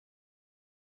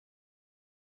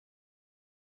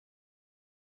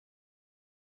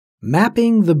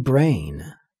Mapping the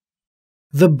brain.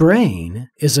 The brain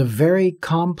is a very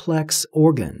complex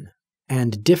organ,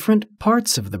 and different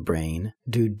parts of the brain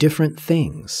do different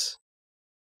things.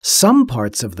 Some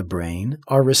parts of the brain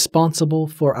are responsible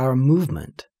for our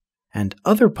movement, and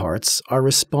other parts are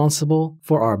responsible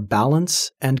for our balance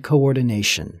and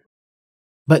coordination.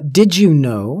 But did you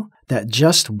know that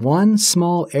just one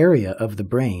small area of the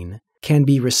brain can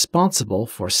be responsible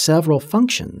for several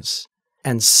functions,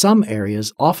 and some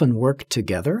areas often work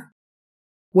together?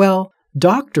 Well,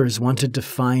 doctors wanted to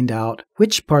find out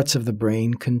which parts of the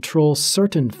brain control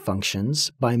certain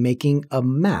functions by making a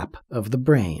map of the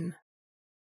brain.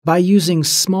 By using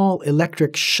small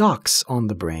electric shocks on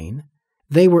the brain,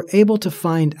 they were able to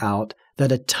find out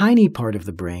that a tiny part of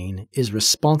the brain is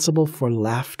responsible for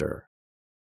laughter.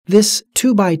 This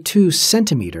 2 by 2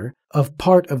 centimeter of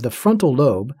part of the frontal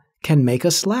lobe can make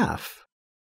us laugh.